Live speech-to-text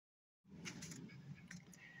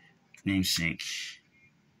namesake.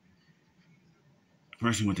 A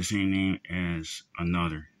person with the same name as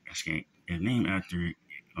another escape. A name after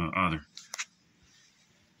other.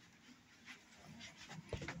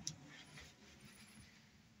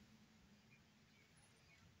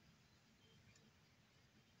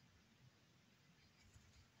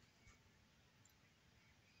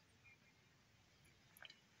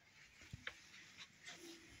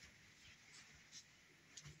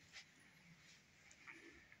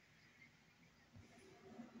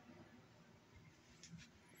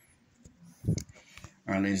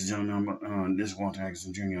 All right, ladies and gentlemen, this is Walter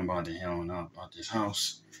Atkinson Jr. I'm about to head on out about this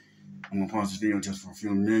house. I'm gonna pause this video just for a few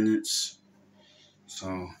minutes. So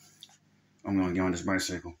I'm gonna get on this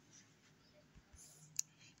bicycle.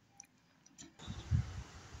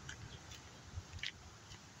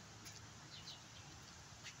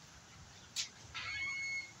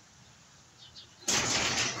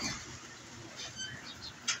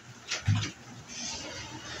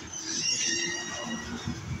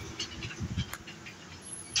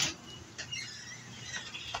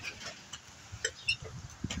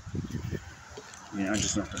 Yeah, I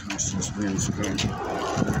just left the house just minutes ago.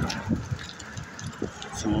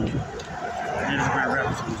 So here's Grand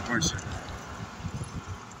Rapids on this bicycle.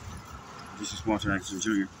 This is Walter Atkinson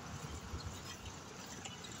Jr.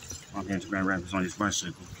 I'm going to Grand Rapids on this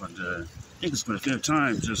bicycle, but I think it's for the fifth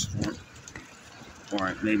time, just for,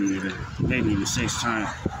 or maybe even the sixth time,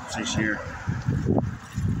 6 year.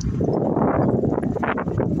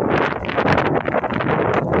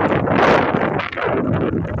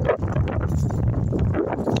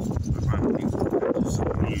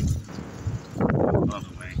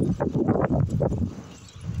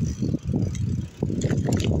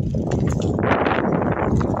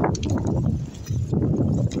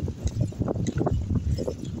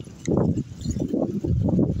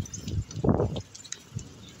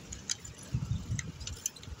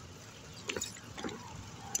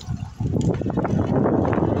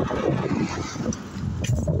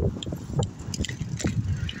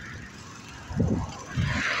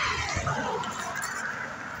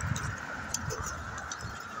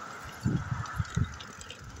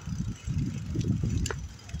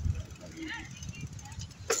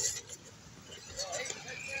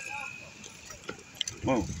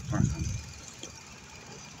 Whoa,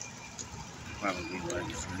 probably like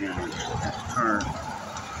it's again turn.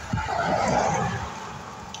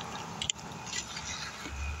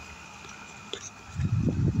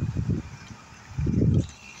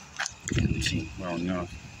 Can't see well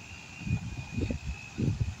enough.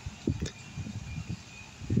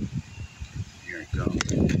 Here it goes.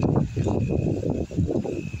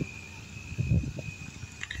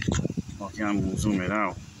 Okay, I'm gonna zoom it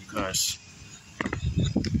out because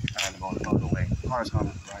I had to go the other way. The car's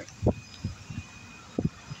coming, right?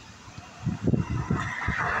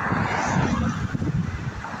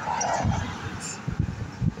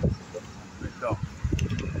 Let's go.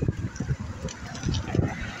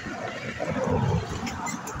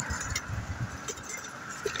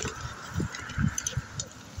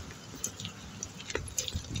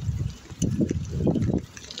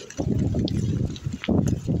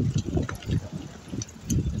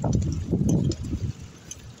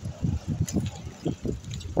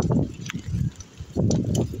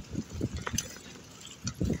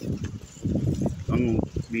 I'm gonna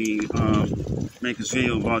be making this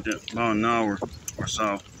video about an hour or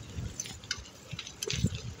so.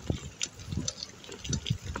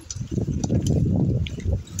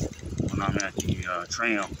 When I'm at the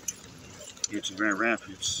trail here to Grand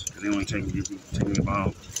Rapids, and they only take me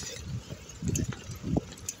about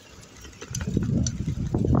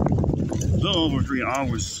a little over 3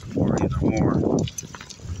 hours or either more to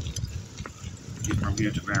get from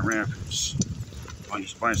here to Grand Rapids on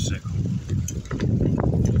this bicycle.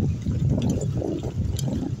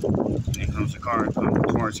 And here comes the car coming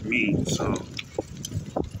towards me, so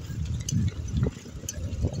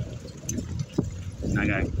and I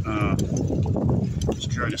got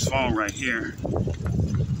secure this phone right here.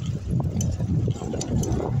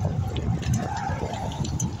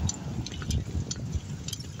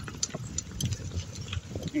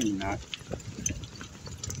 Maybe not.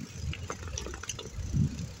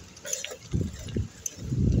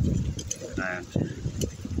 I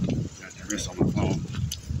got the wrist on my phone.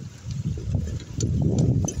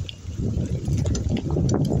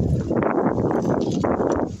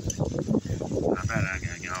 I bet I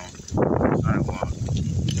gotta get on the sidewalk.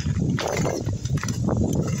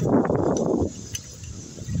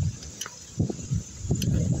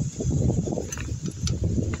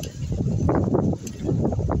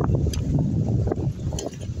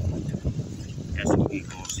 Guess the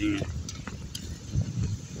vehicles in.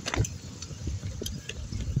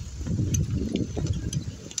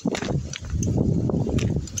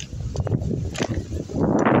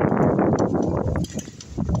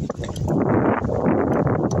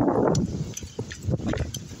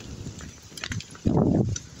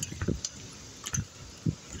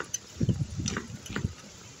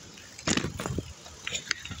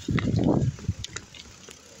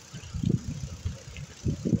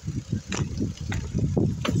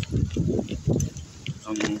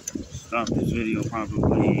 I'm gonna stop this video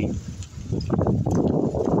probably.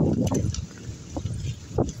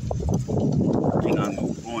 I think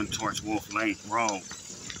I'm going towards Wolf Lake Road.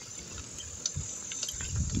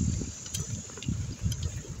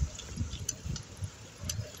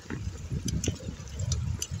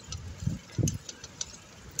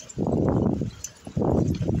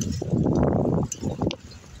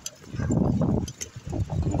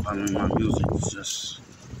 I'm in my music just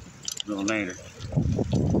a little later.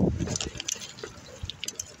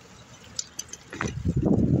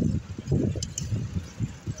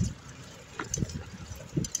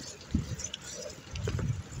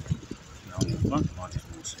 I don't give a fuck about this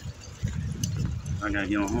bullshit. I gotta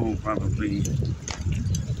get on home probably.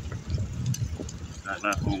 I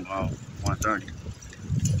left home about 1:30.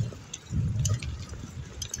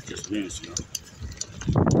 Just minutes ago.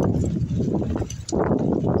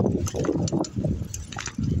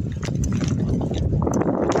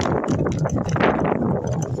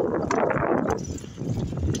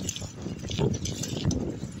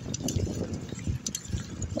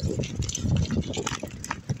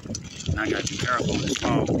 I gotta be careful on this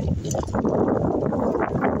phone.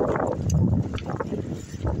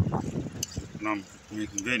 And I'm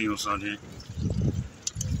making videos on it.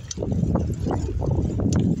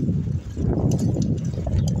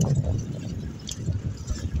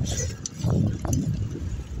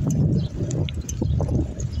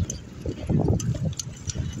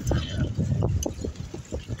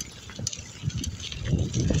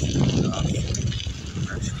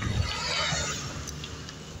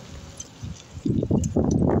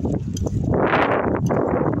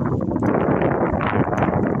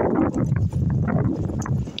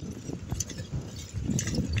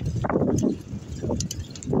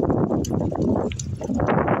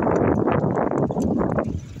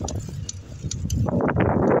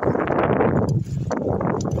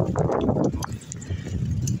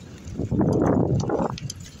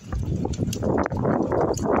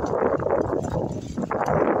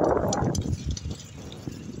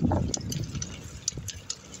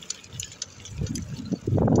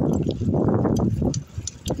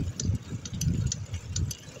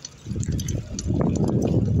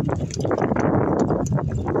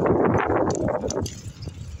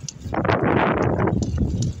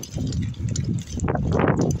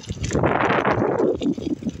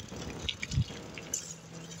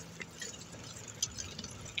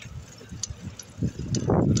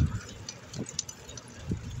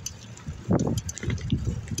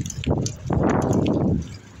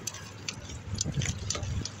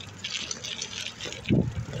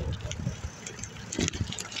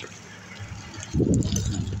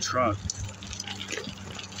 Truck.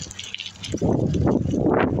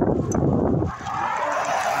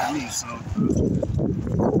 I need some.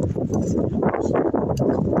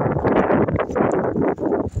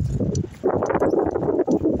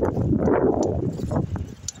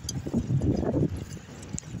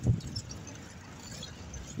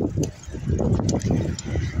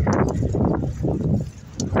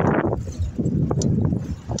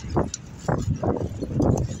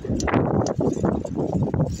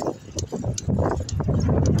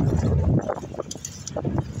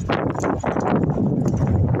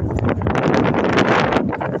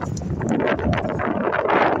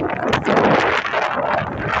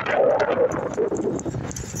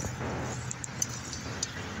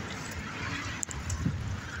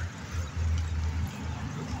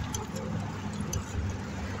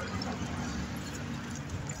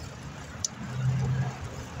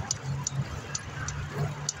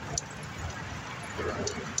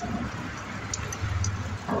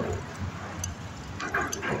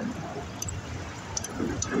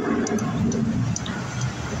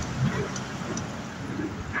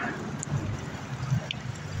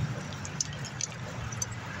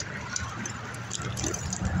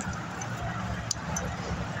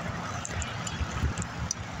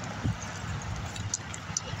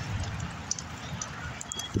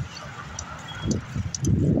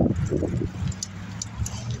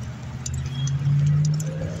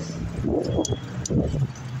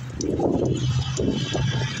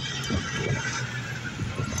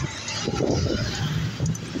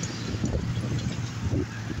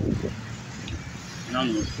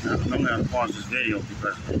 I'm gonna pause this video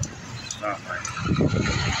because it's not right.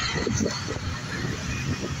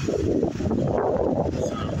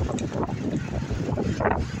 So,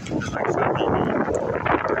 just like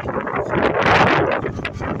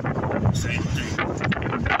same thing.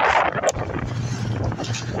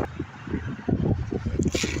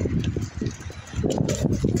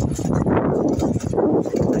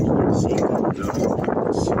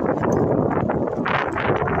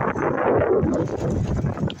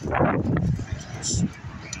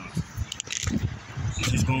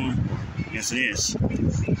 Is going? Yes, it is.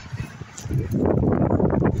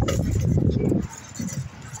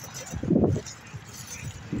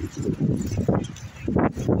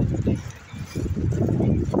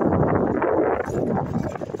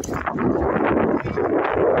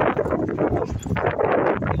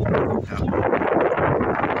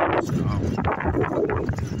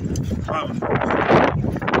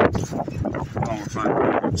 Over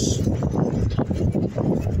 5 minutes.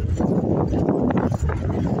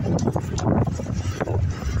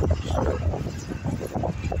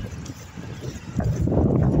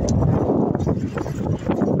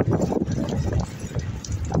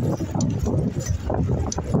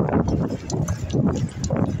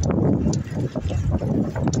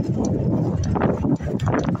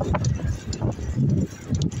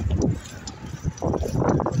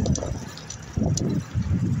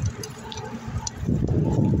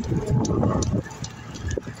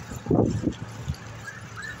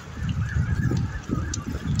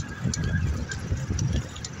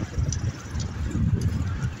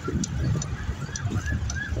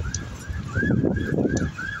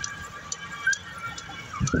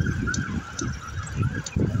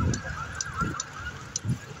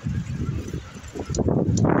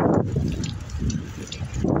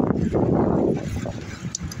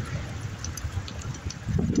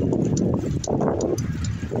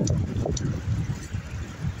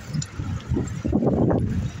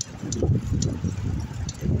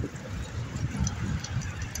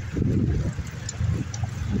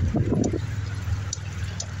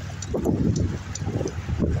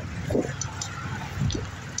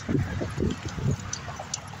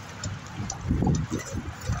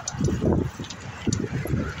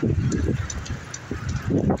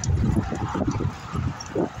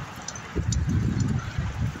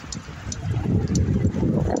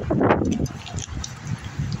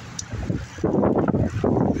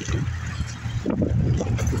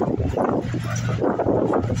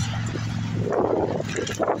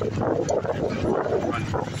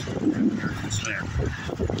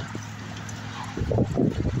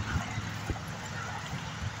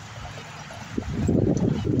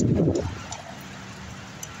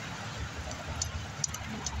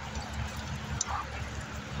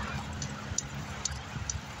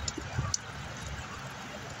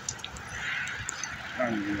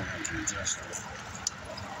 I'm going to have to adjust it.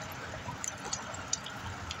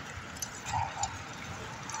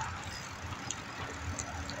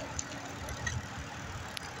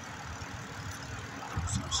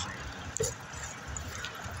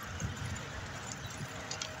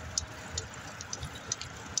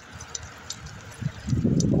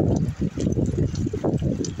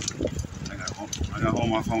 I gotta hold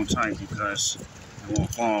my phone tight because it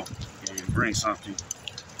won't fall and break something.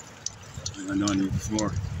 Like I've done it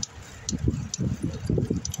before.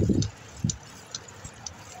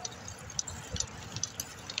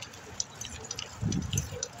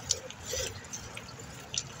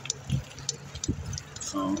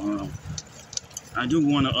 So I do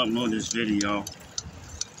want to upload this video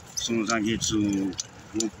as soon as I get to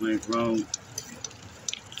Wolf Lake Road.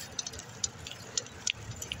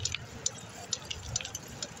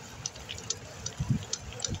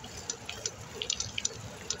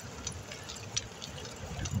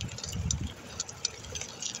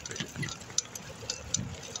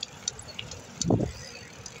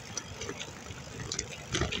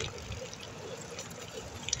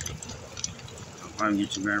 I'll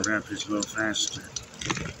get to Grand Rapids a little faster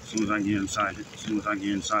as soon as I get inside it. As soon as I get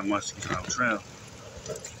inside Muskie Trail.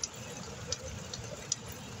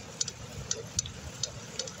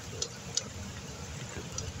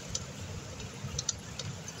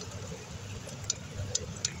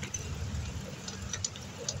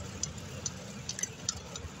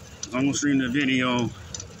 I'm gonna stream the video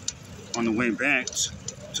on the way back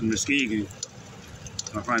to Muskegon.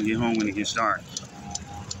 I'll probably get home when it gets dark.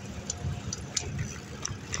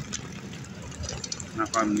 I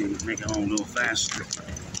probably need to make it home a little faster.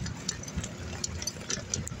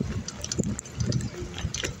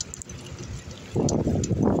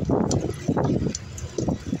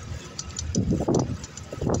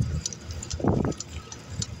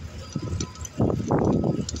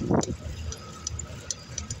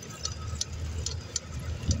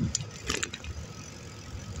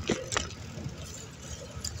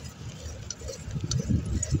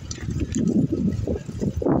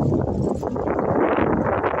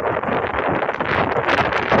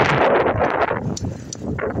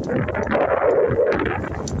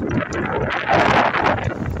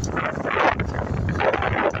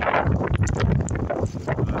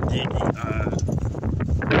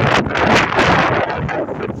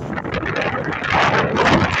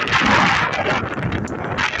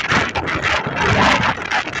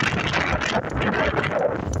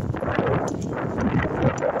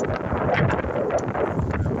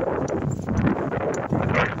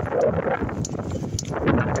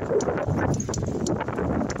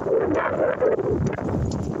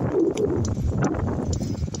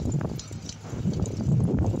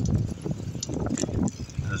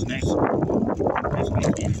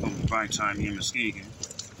 bike time here in Muskegon.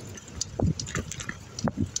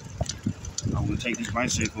 I'm going to take this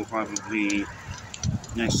bicycle probably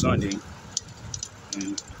next Sunday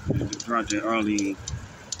and drive the early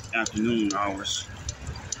afternoon hours.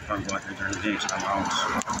 Probably go out there during the daytime hours.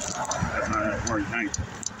 That's not at work night.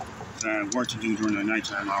 I have work to do during the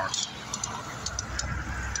nighttime hours.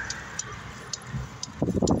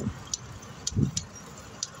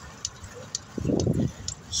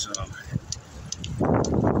 So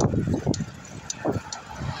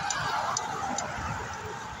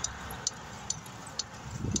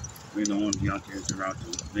we don't want to be out there throughout the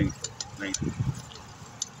late.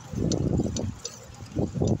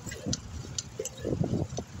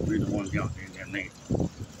 We don't want to be out there that late.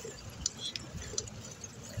 So,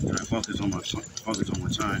 I focus on my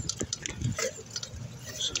time.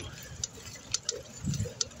 So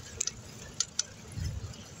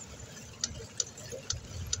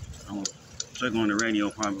I'm gonna click on the radio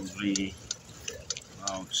probably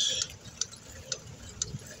about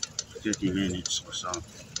 50 minutes or so.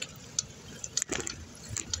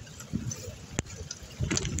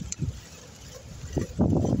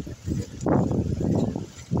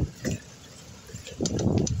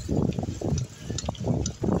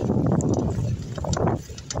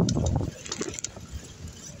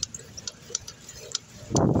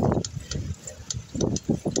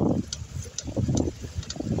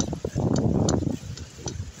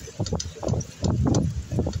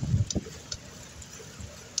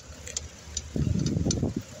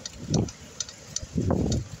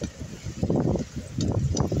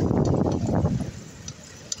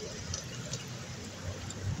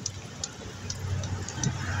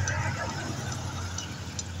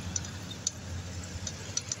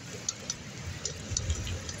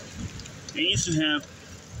 They used to have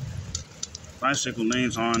bicycle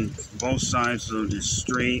lanes on both sides of the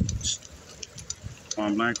street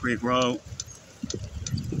on Black Creek Road,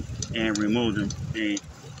 and removed them. They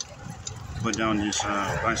put down this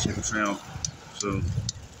bicycle trail so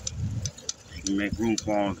they can make room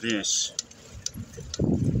for all this.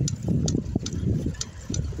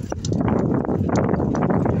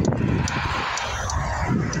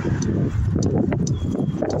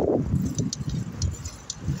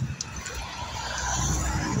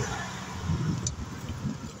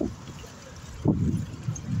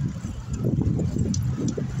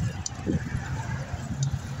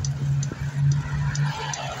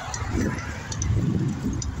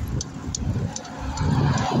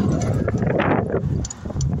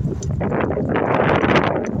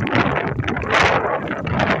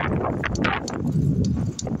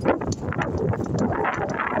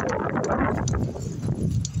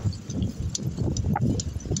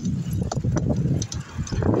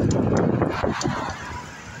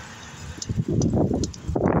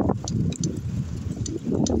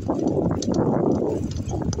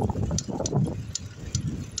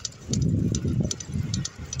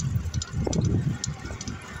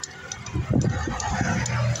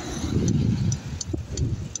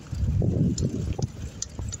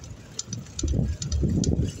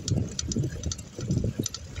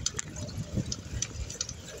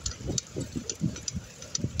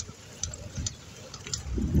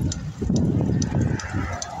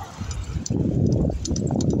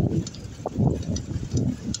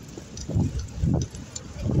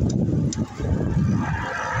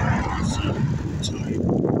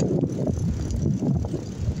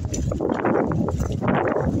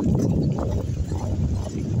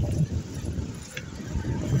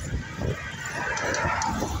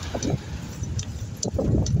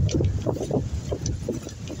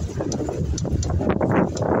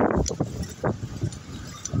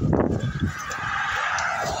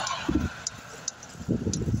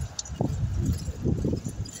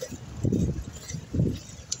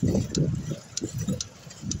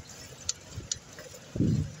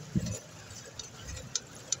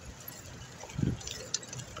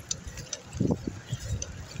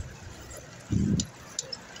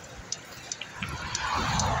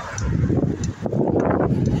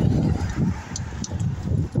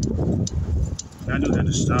 I do have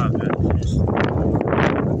to stop at this.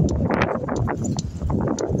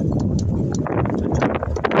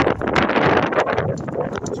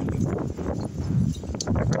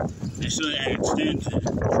 They should extend the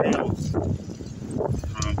trail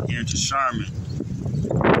from here to Charmin.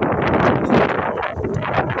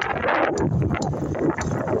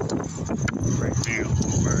 Right there,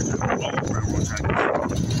 where the old railroad track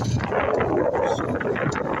is.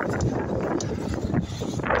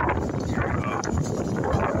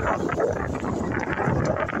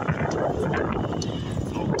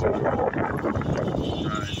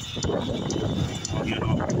 I'll get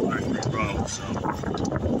off.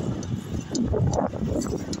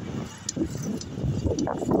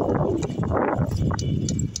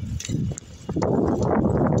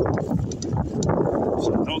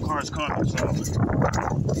 cars coming, so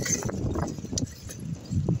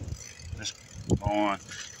let's go on.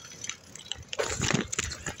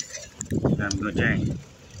 Have a good day.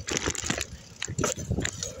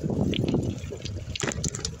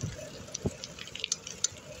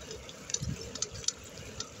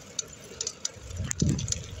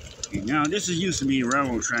 Now, this used to be a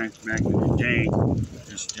railroad track back in the day,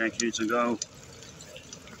 just decades ago.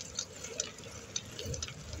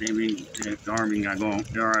 Maybe the Army got going.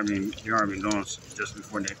 The Army going just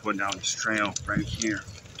before they put down this trail right here.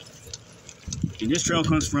 And this trail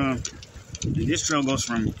goes from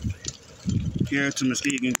here to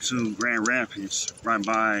Muskegon to Grand Rapids, right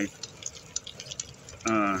by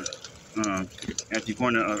at the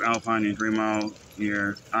corner of Alpine and 3 Mile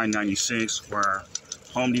near I-96, where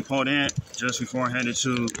Home Depot at, just before I headed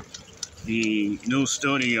to the new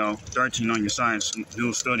studio, 13 on your sides,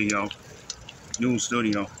 new studio.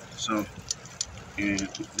 So, and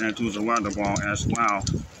that was a weather ball as well.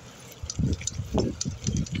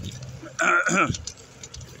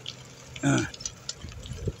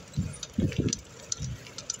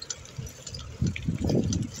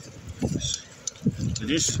 So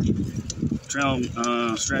this trail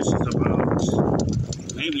stretches about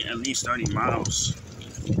maybe at least 30 miles.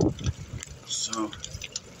 So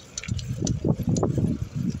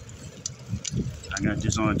I got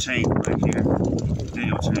this on tape right here,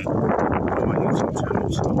 videotape on my YouTube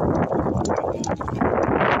channel.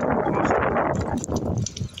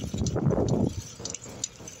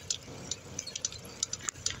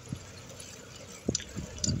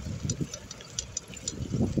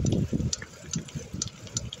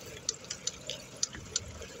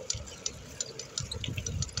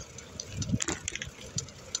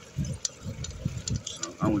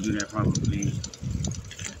 I will do that probably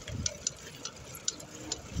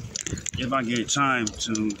if I get time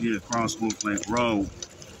to get across Wolf Lake Road.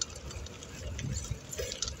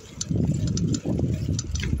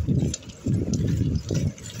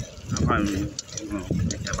 I'll probably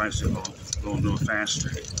make that bicycle go a little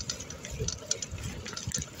faster.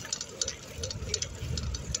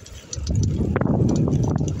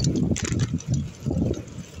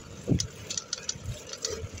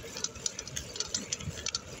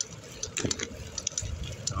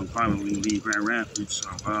 I'll probably leave Grand Rapids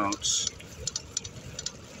about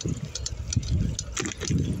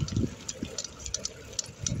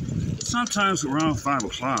sometimes around 5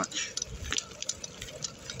 o'clock.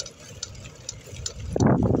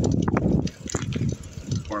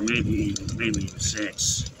 Or maybe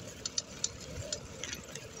 6.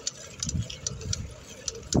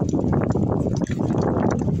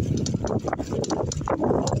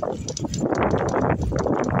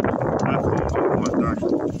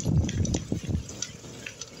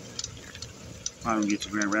 Probably get to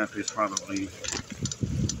Grand Rapids probably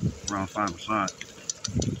around 5 o'clock.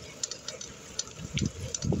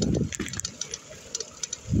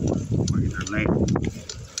 We'll get there later.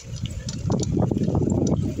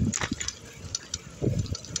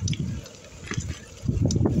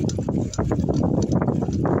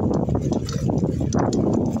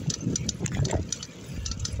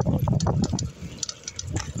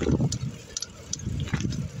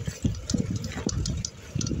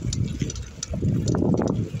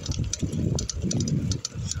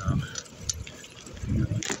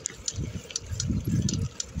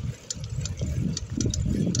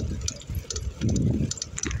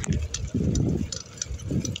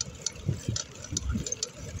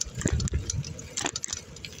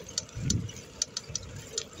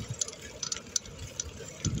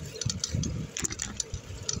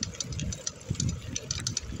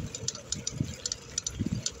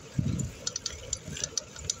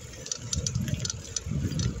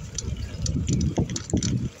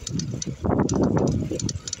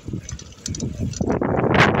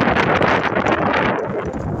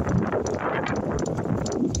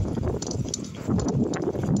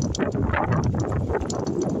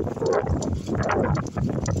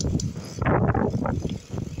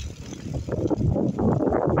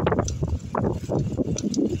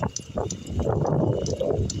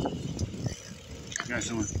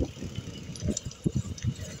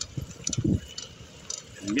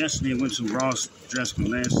 Yesterday, went to Ross Dress for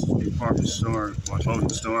Less department store or clothing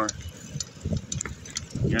store.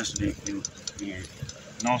 Yesterday,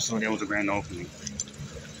 and also there was a grand opening. I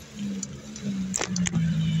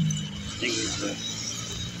think it's the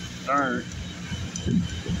third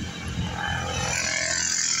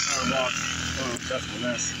Ross Dress for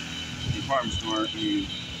Less department store in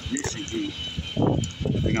Michigan.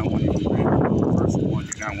 They got one in the first one.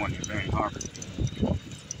 They got one in Van Harbor,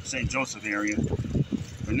 St. Joseph area.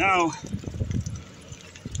 But now,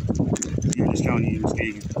 this county in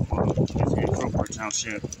Muskegon. It's in Crowport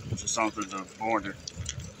Township, which is south of the border.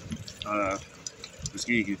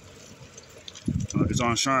 Muskegon. It's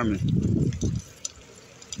on Sharman,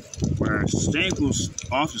 where Staples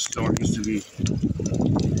office store used to be.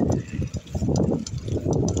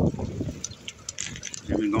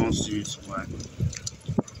 They've been gone since what?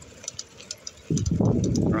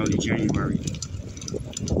 Early January.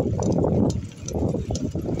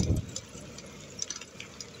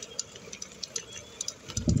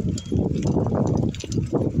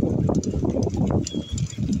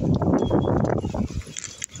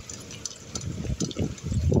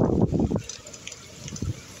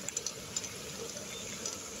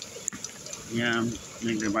 Yeah,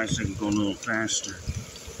 make the bicycle go a little faster.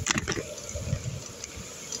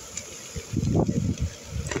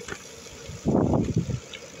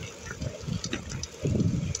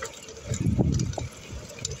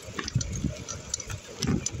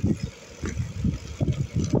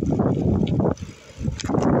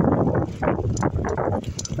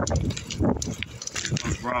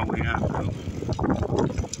 That's Broadway Avenue.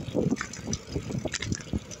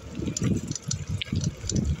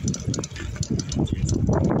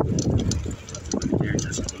 There,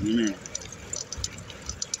 just a minute.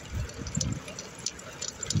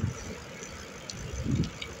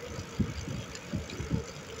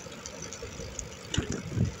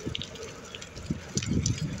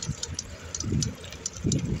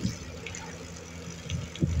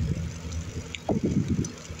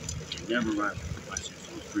 Never ride bicycles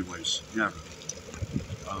on freeways. Never.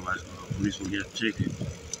 Otherwise, police will get a ticket.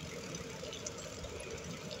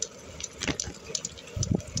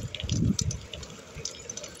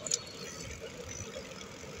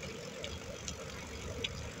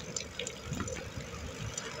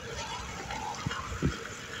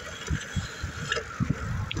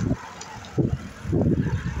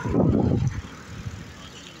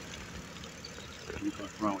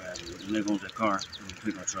 Wrong avenue. And there goes that car,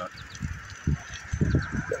 the pickup truck.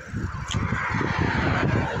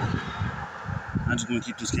 I'm just gonna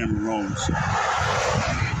keep this camera rolling. So.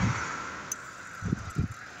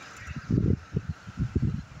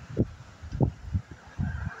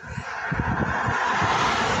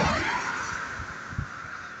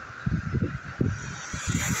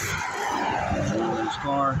 This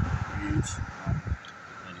car and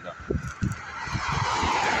there you go.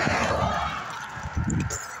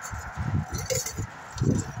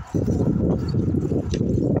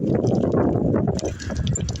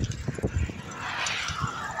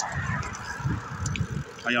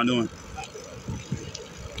 How y'all doing?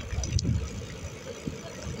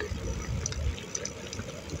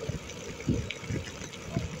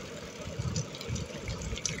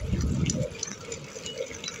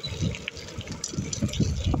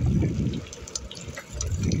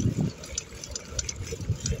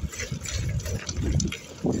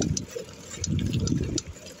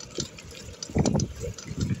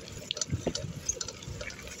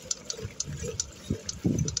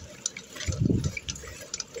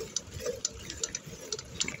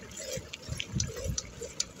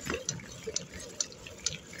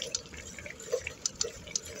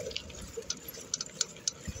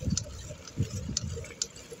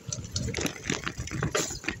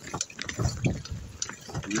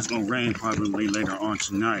 It's gonna rain probably later on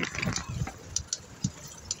tonight.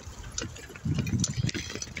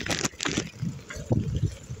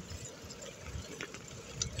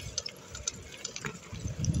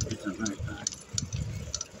 It's a very bad.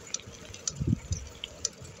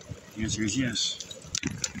 The answer is yes.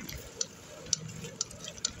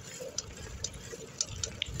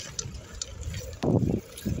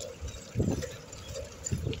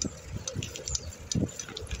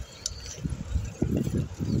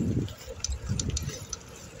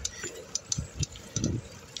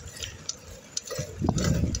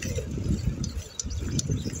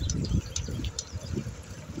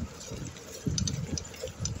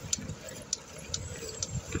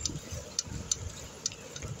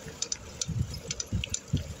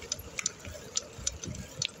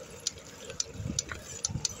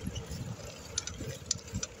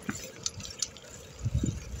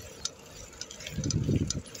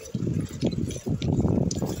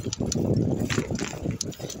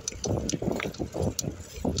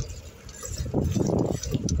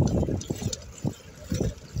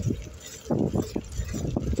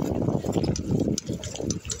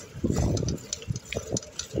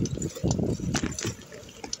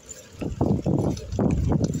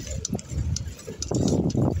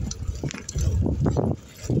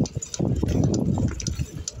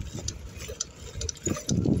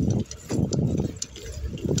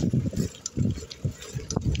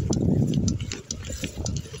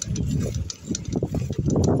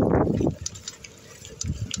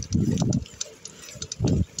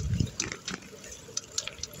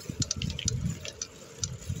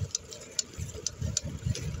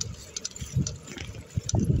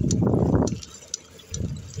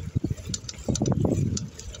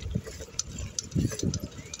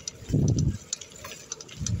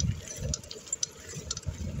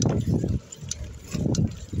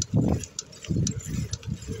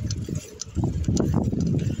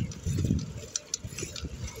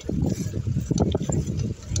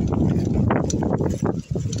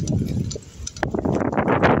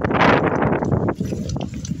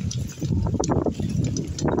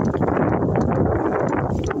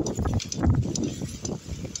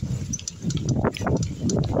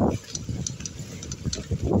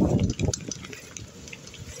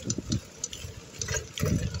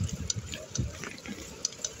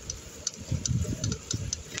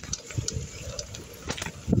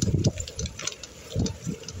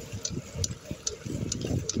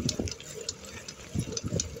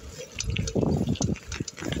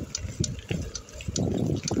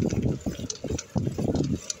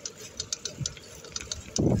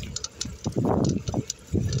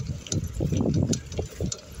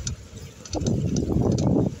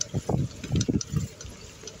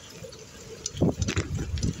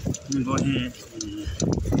 ahead.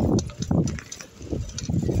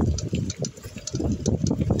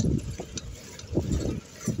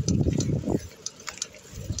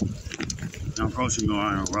 I'm approaching the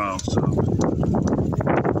Iron Route, so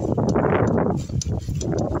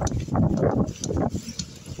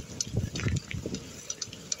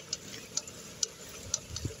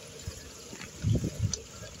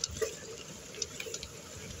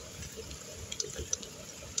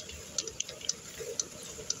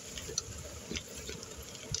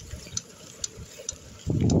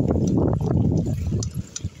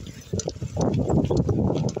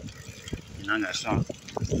I got shot.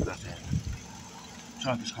 Got that.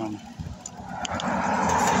 Truck is coming.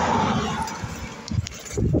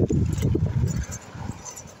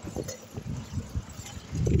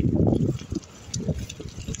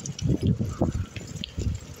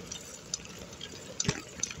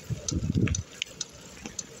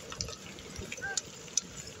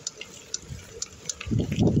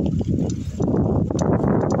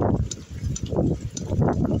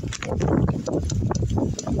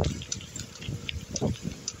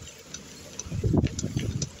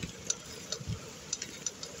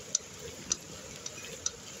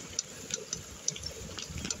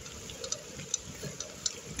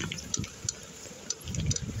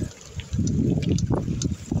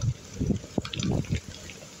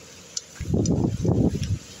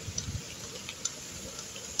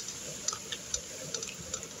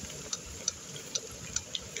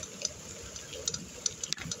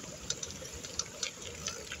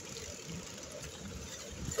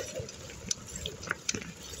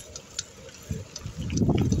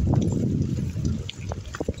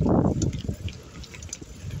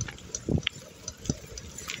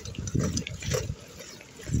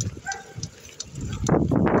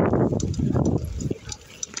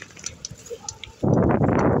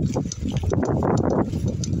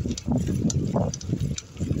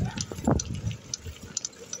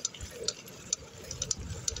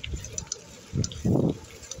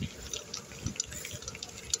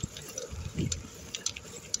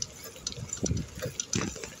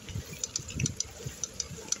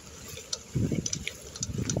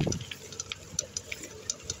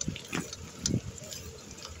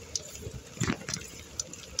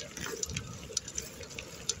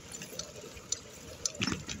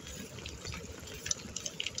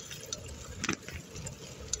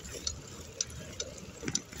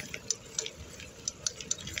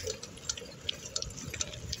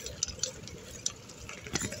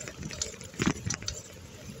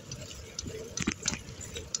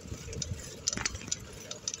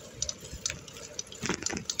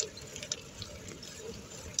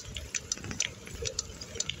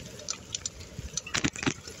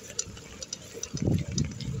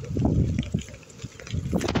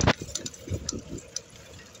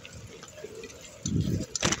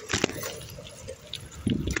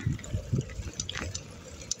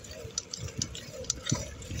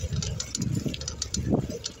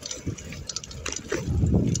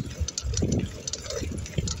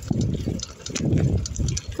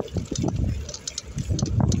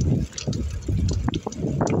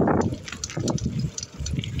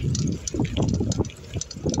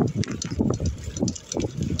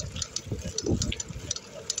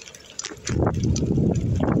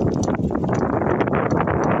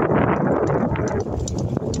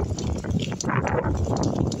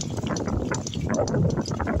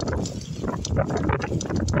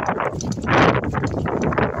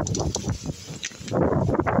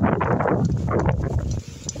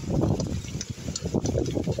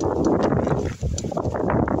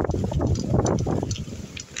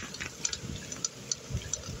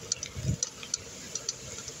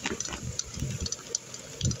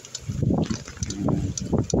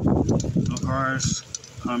 No cars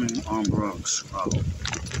coming on Brooks Road.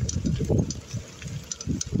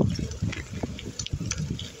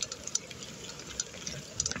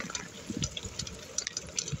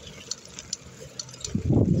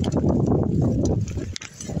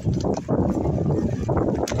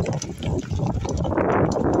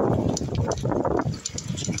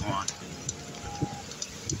 Let's move on.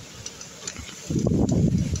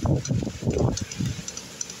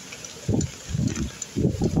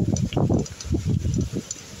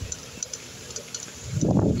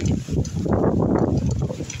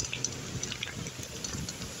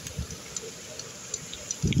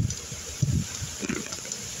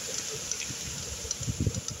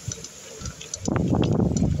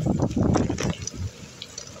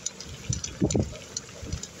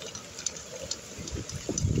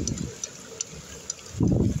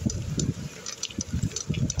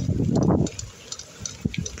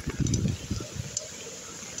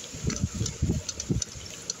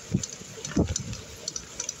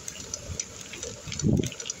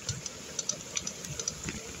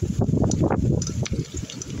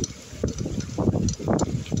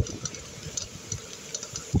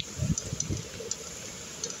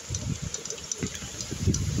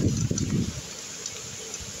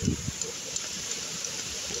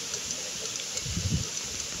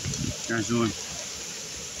 guys doing?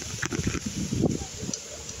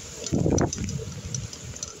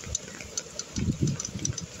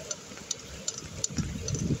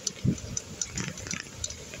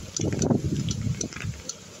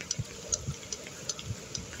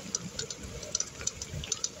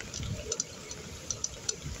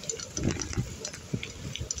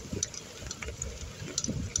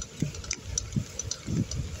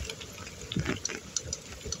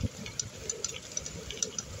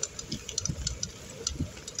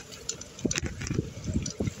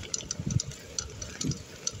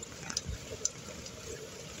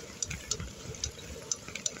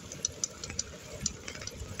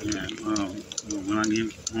 Yeah, when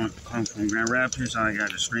I come from Grand Rapids, I got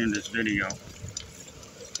to stream this video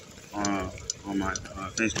on my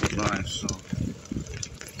Facebook Live. So,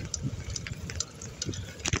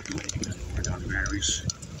 we're down the batteries.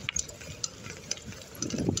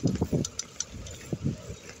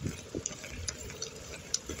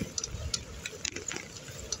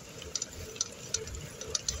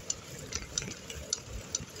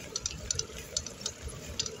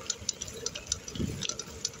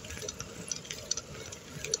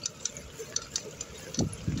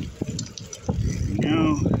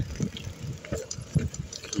 Now,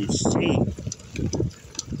 let's see.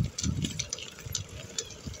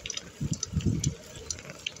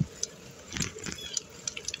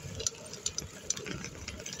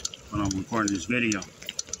 When I'm recording this video.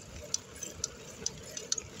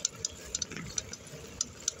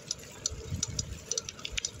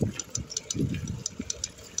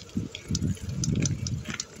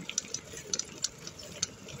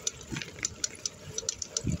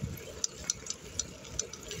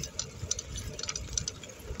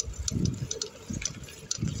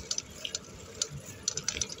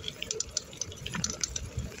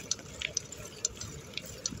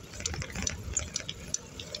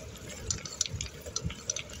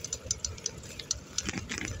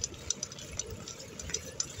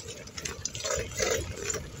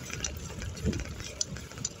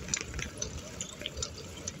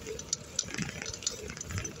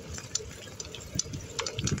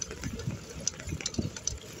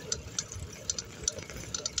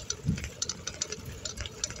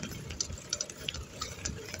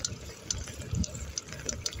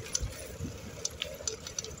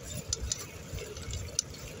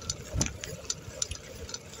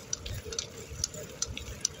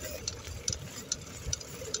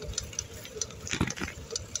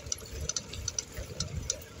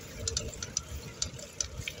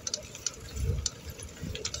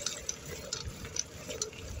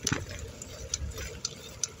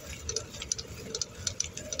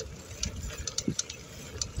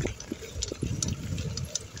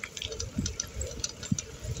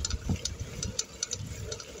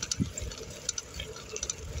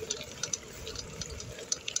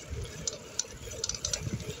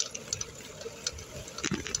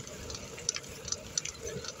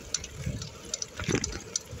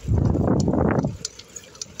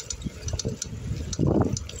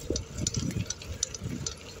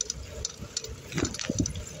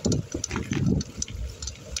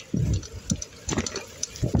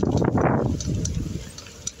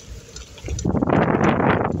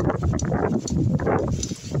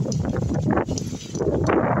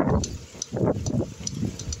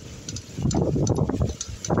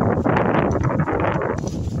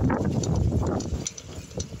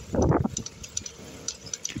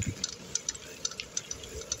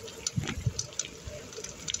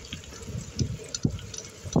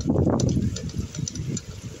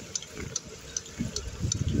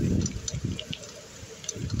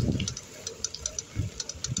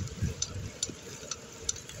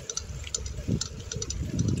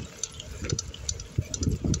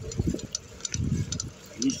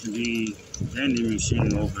 Used to be vending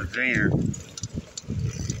machine over there.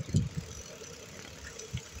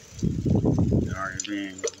 They already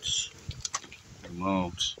been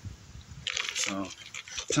removed. So,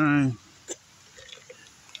 time.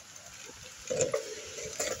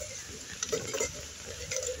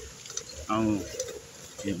 I'll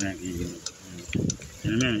get back in a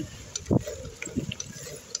minute.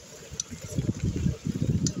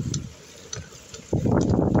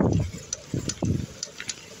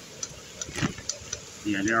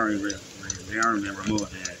 Yeah, they already been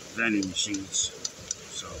removed the vending machines,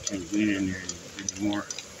 so can't get in there anymore.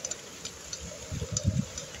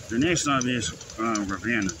 The next stop is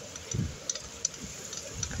Ravenna.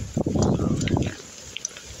 So,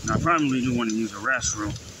 I probably do want to use a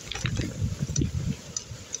restroom.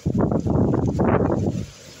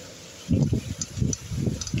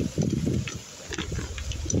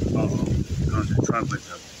 There's a truck with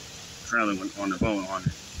the trailer on the boat on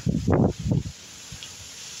it.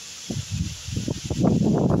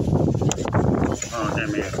 Oh, that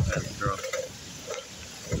man, that girl.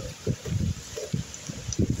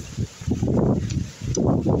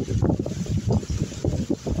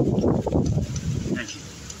 Thank you.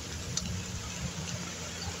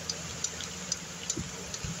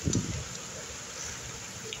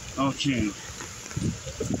 Okay.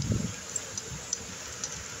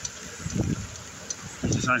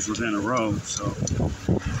 This is actually within a road, so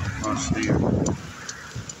across there.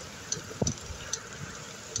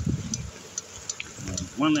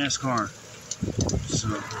 One last car, so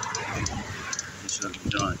it should be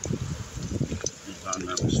done, if I'm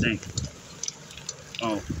not mistaken.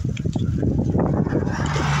 Oh.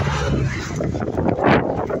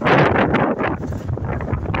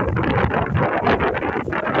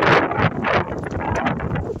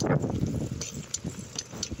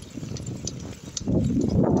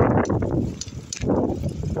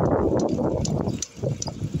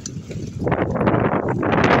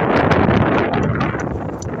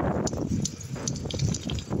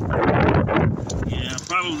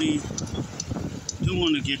 Probably do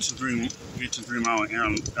want to get to 3 Mile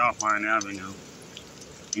Alpine Avenue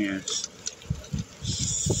in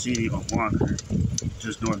city of Walker,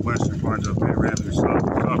 just northwestern part of Grand Rapids, or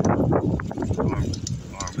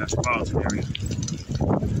metropolitan area.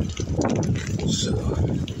 So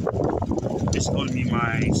it's going to be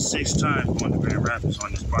my 6th time going to Grand Rapids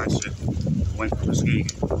on this bicycle away from Muskegon.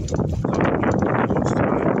 So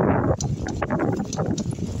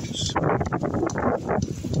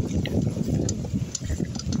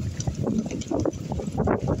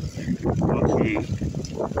okay,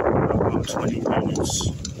 about 20 minutes.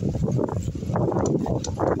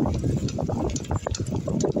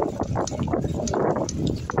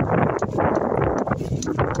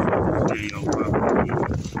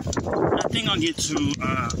 I think I'll get to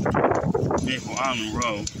Maple Island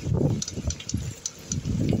Road.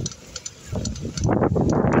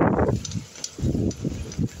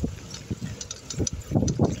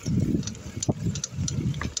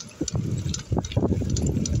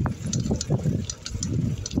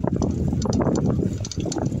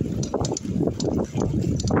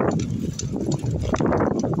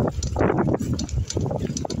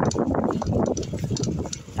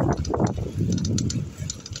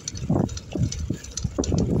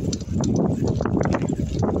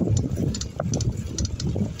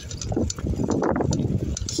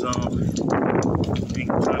 So, I think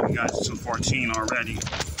we got to 2:14 already.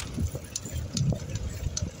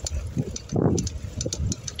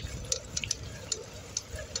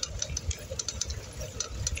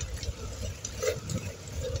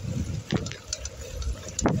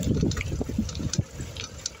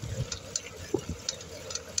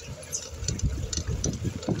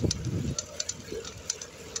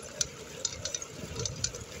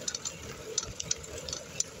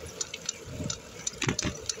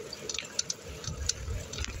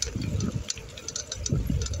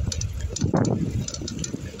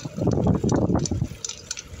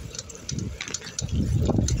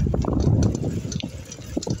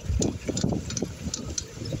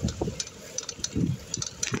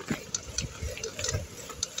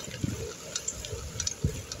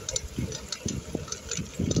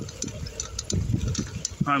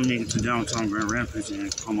 Probably make it to downtown Grand Rapids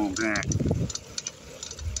and come on back.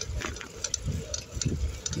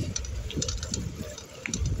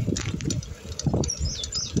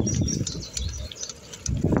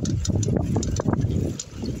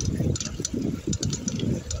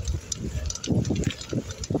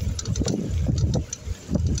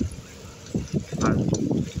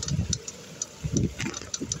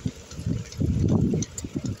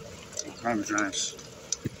 Private drives.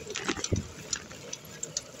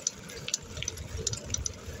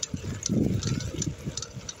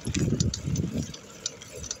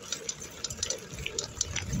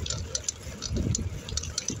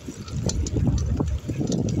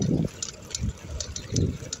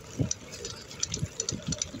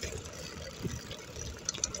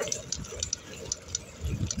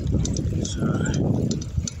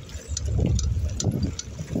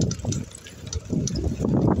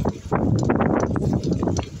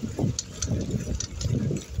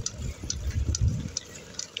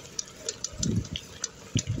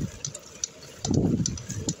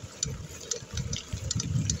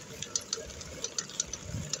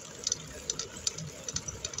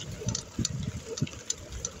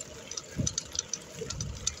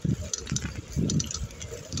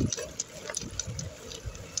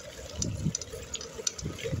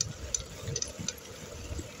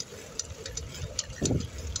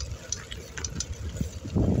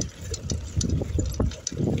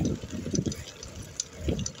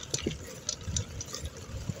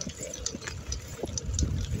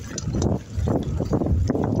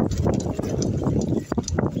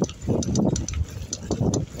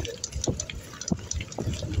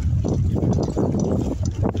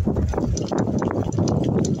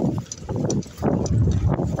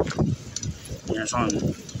 That's on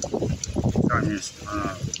starting his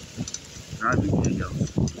driving videos,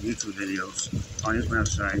 YouTube videos on his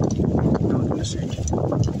website. Doing the same.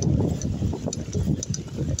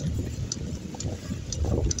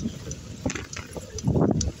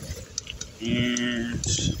 And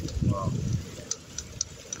well,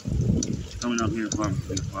 coming up here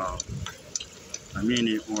probably about a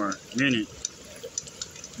minute or a minute.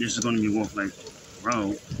 This is going to be Wolf Lake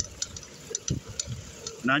Road.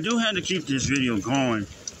 And I do have to keep this video going,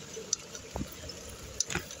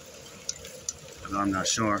 but I'm not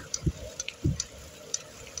sure.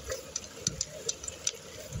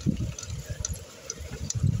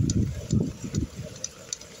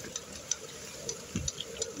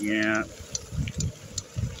 Yeah.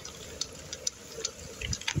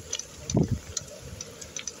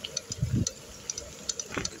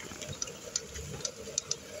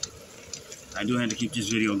 I do have to keep this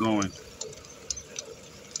video going.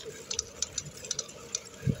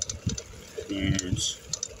 And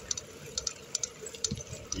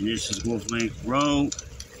this is Wolf Lake Road.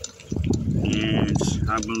 And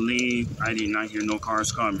I believe I did not hear no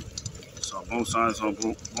cars coming. So both sides of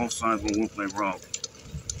Wolf Lake Road.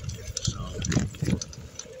 So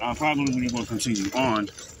I probably will continue on.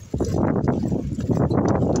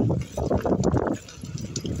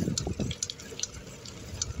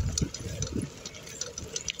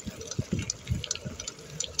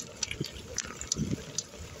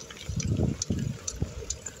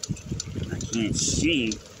 Can't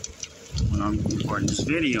see when I'm recording this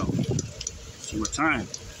video. See what time.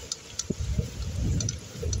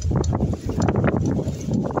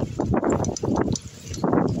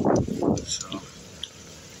 So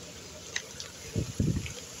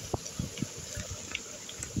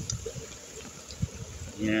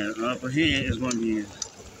yeah, up ahead is going to be a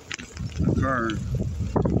curve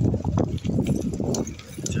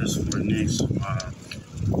just for the next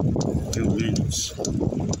few minutes.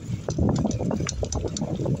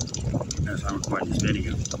 As I record this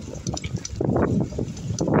video.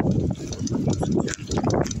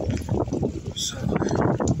 So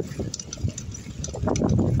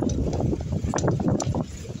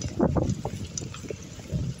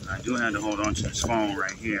I do have to hold on to this phone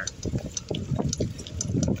right here. So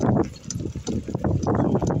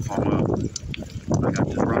if I'm up, I got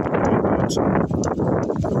this rubber to hold on to.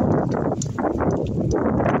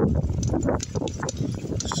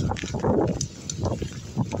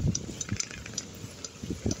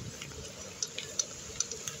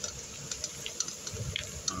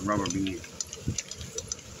 Rubber bead.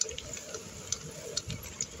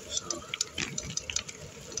 So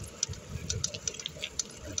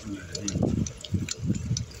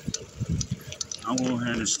I will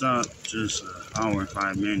have to stop just an hour and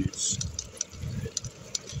 5 minutes.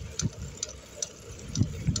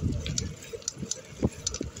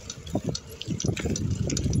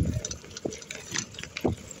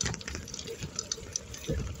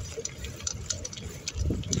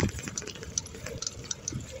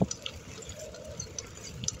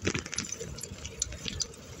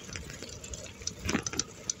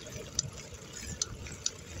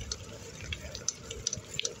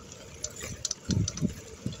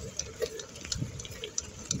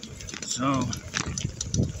 So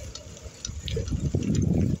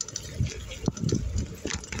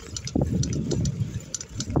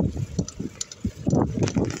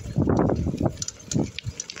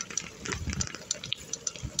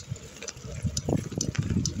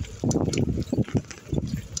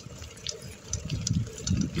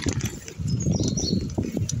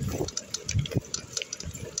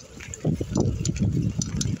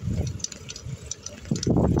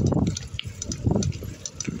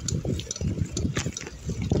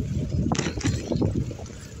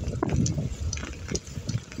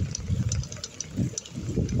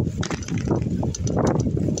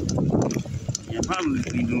probably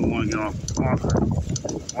we do want to get off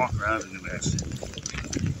Walker Avenue exit.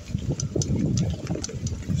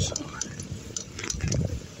 So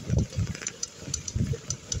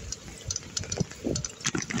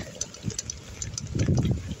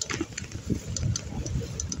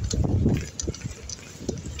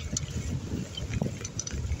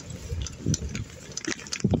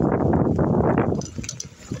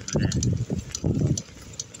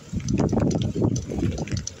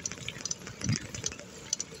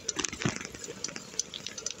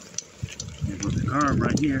curb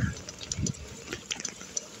right here.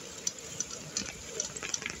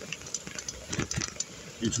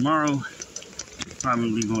 And tomorrow,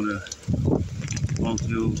 probably going to go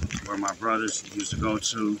to where my brothers used to go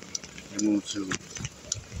to. They moved to,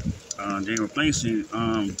 they were placing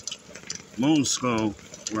Moon Skull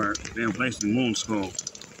were being placed in Moon School,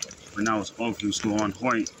 but now it's Oakview School on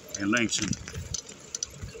Hoyt and Langston.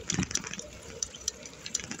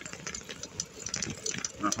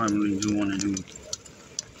 I probably do want to do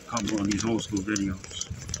a couple of these old school videos.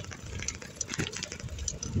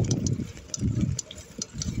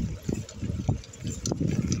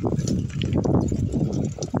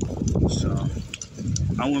 So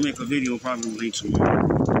I will make a video probably tomorrow.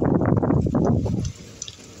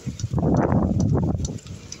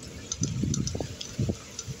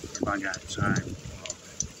 If I got time.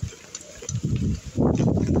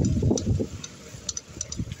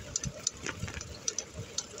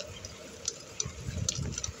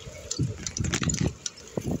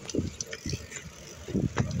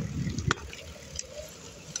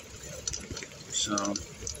 So,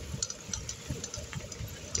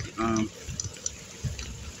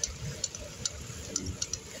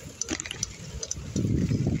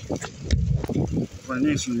 for the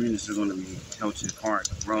next few minutes, they're going to be Hilton Park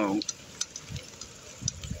Road.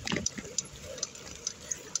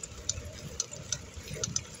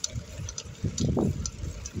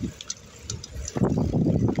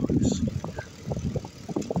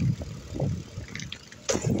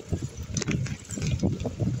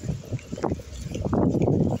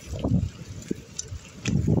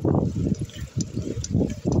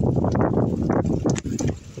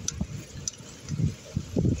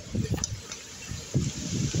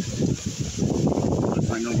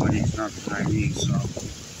 Nobody's not behind me, so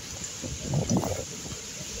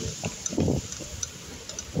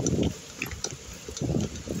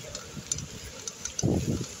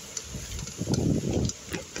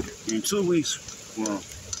in 2 weeks, well,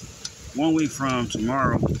 1 week from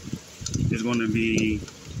tomorrow is going to be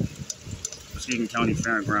Muskegon County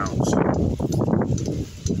Fairgrounds.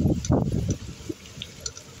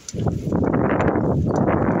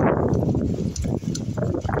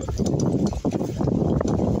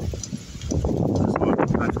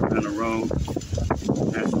 Road,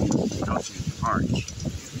 that's Hilton Park.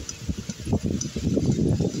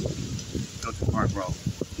 Hilton Park Road.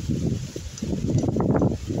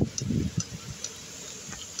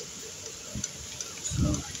 So,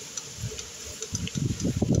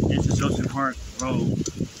 this is Hilton Park Road.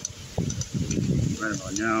 Right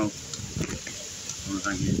about now, as soon as I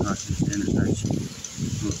get across this intersection, as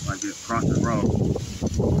soon as I get across the road,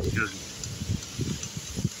 excuse me.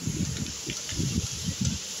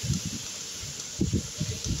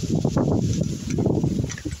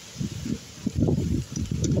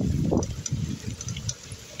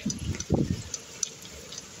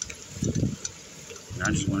 I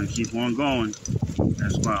just want to keep on going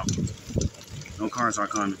as well. No cars are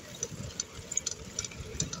coming.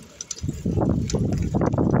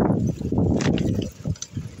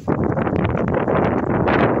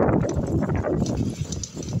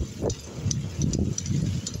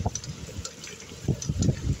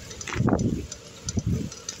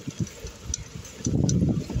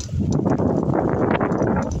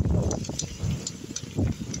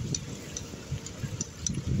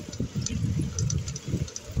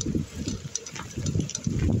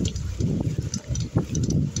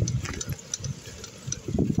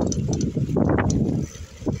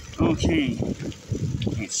 Okay,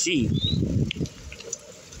 let's see.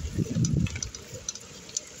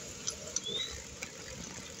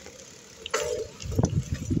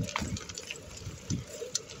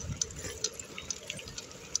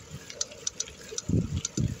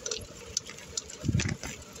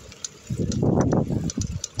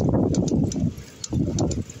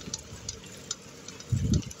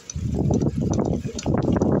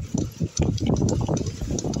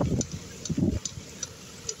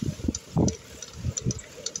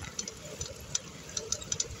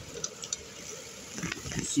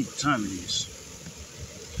 See what time it is.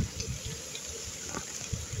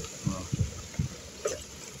 Well,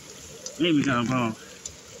 maybe we got about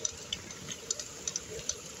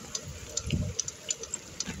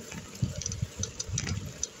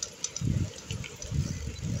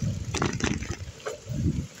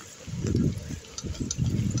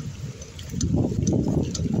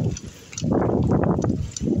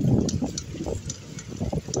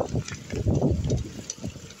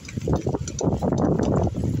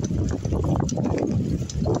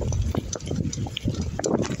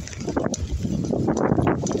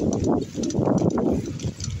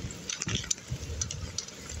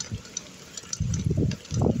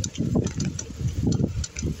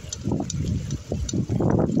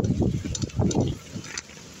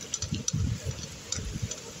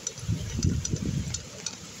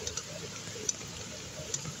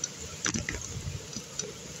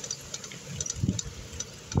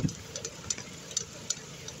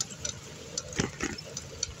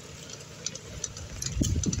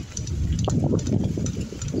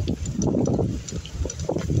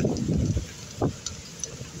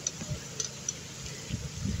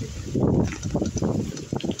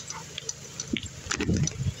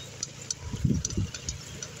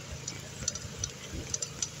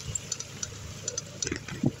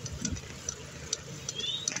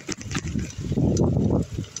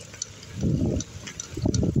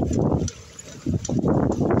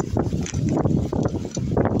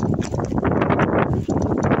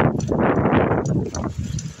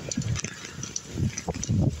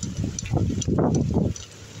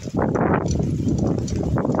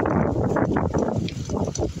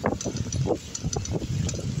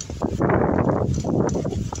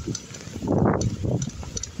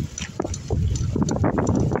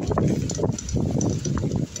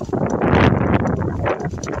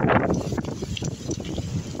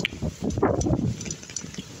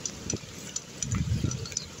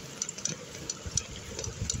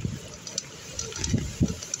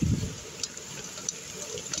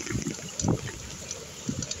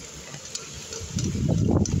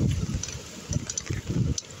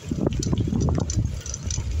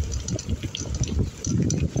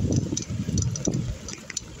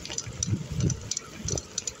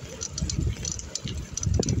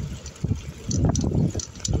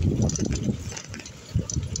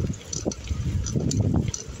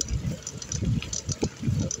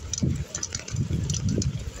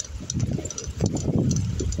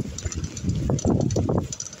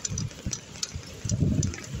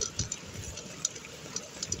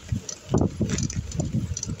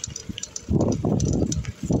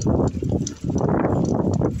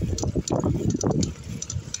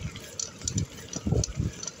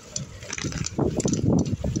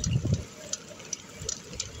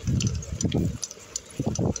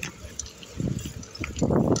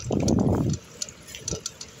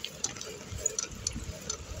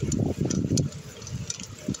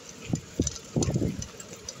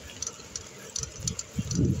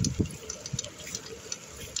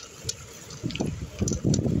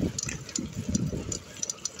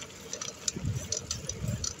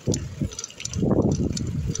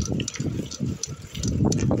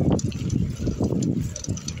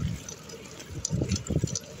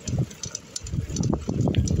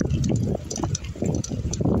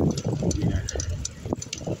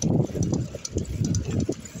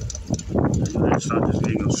start this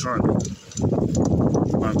video shortly.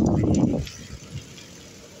 Probably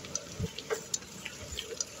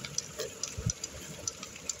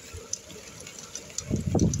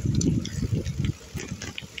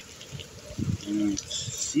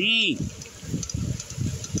see.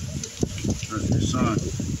 There's the sun.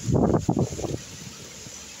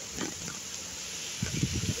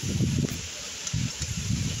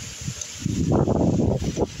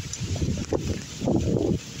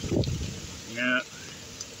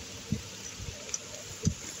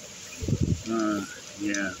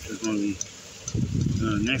 Yeah, it's gonna be.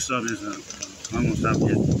 Next up is I'm gonna stop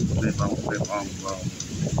this flip off road.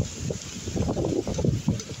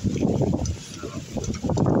 So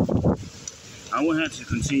I will have to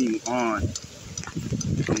continue on.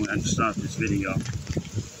 I'm gonna have to stop this video.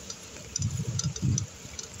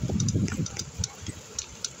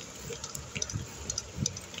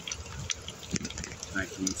 I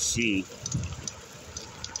can see.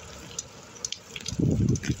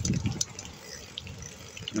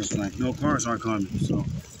 It's like no cars are coming, so.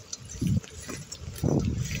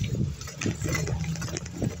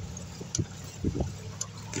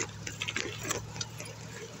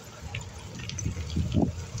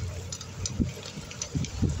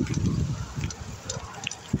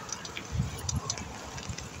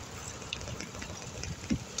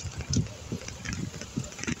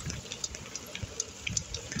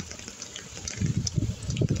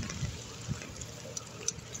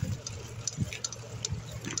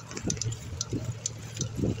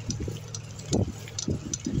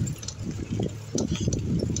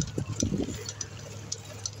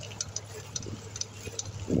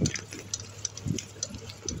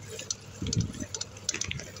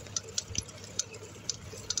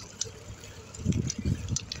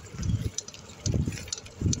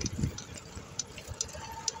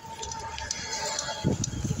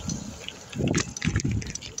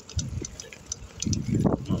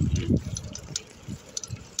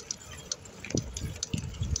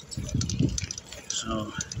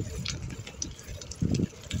 So,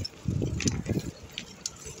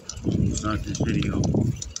 I'm gonna start this video.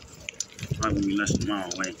 Probably less than a mile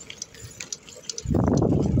away.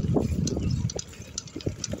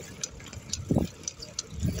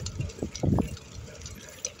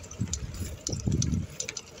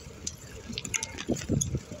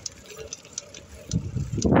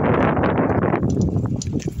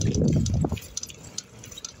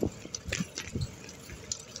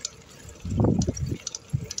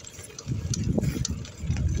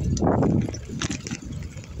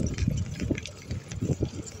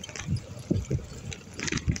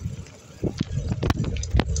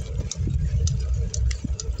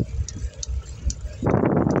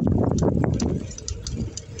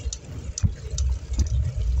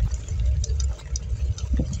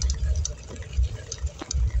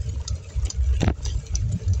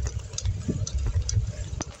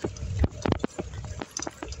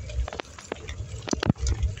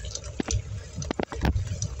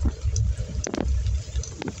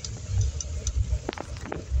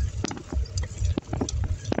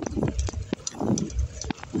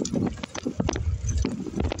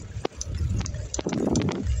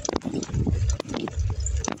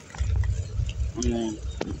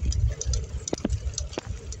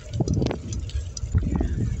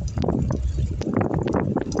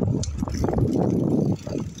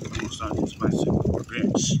 Start this bicycle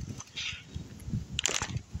bench.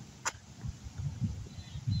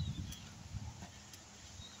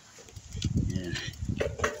 Yeah.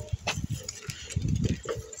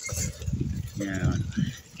 Yeah.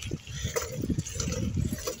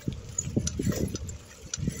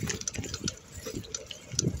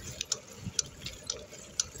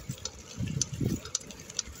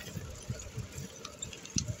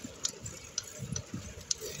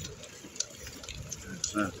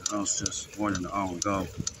 Left the house just more than an hour ago.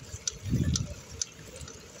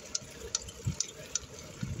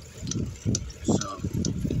 So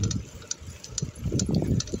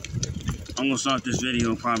I'm gonna start this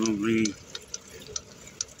video probably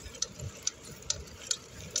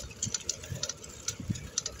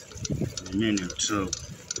in a minute or two.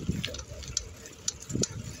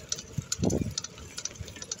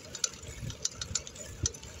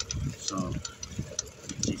 So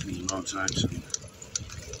it takes me a long time to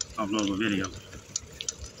upload a video.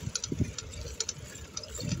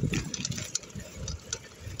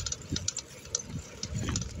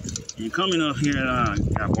 And coming up here,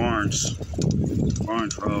 got Barnes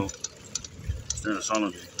Road instead of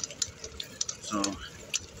Sullivan. So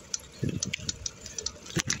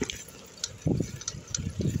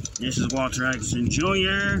this is Walter Atkinson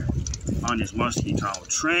Jr. on this Muskie Tower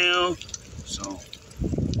Trail. So,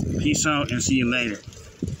 peace out and see you later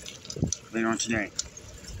on today.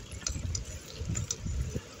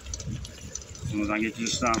 As soon as I get to the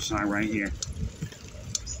stop sign right here.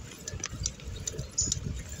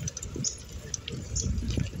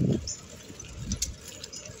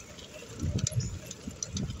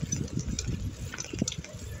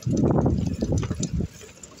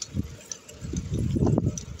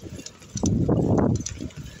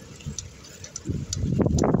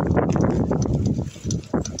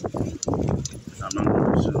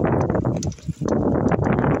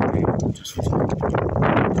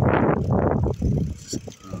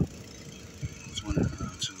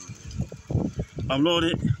 Upload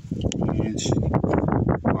it.